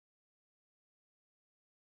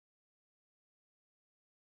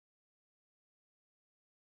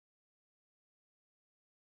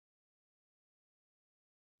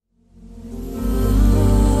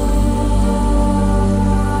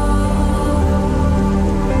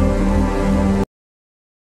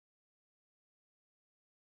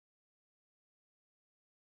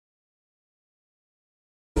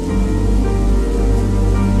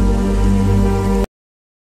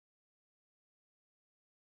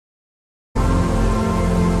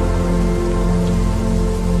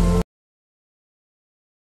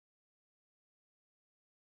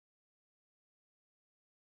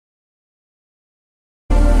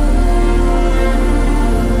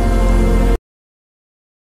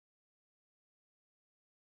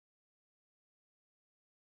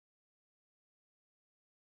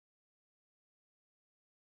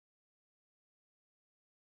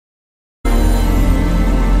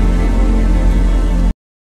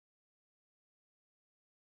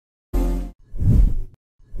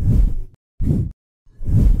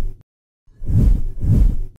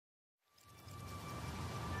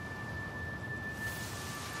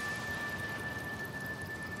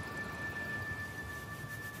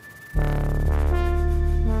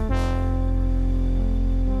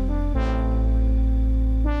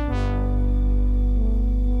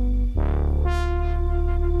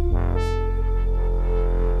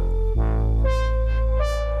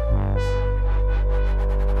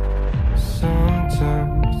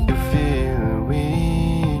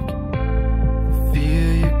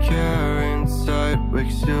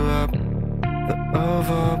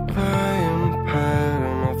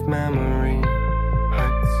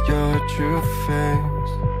true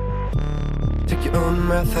face. Take your own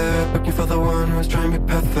method, looking for the one who's trying to be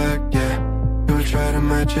perfect, yeah. You will try to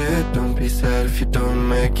match it, don't be sad if you don't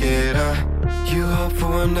make it. You hope for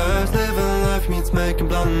wonders, living life means making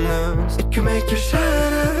blunders. It can make you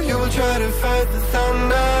shatter, you will try to fight the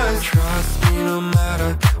thunder. Trust me no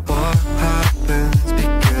matter what happens,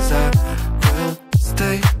 because I will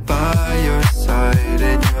stay by your side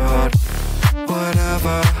in your heart.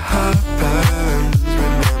 Whatever happens,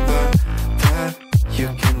 remember that you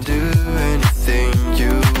can do anything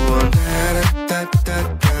you want.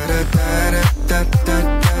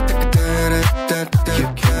 You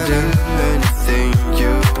can do anything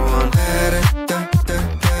you want.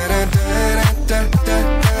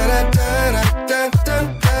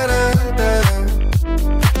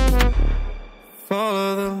 Follow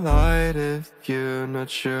the light if you're not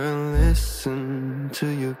sure. Listen to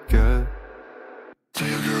your gut.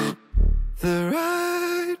 The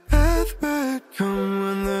right path will come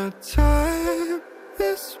when the time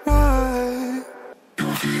is right.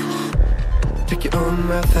 Take your own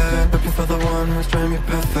method, looking for the one who's trying to be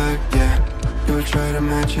perfect, yeah. You will try to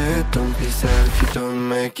match it, don't be sad if you don't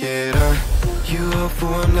make it. You hope for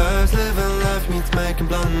wonders, living life means making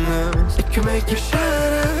blunders. It can make you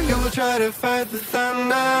shatter, you will try to fight the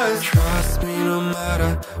thunder. Trust me no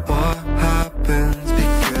matter what happens,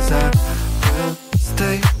 because I will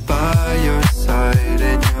stay by your side in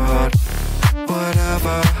your heart.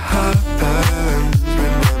 Whatever happens,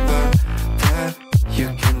 remember that you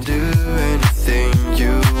can do anything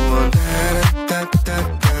you want.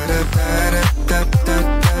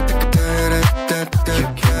 You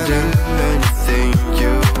can do anything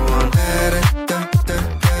you want.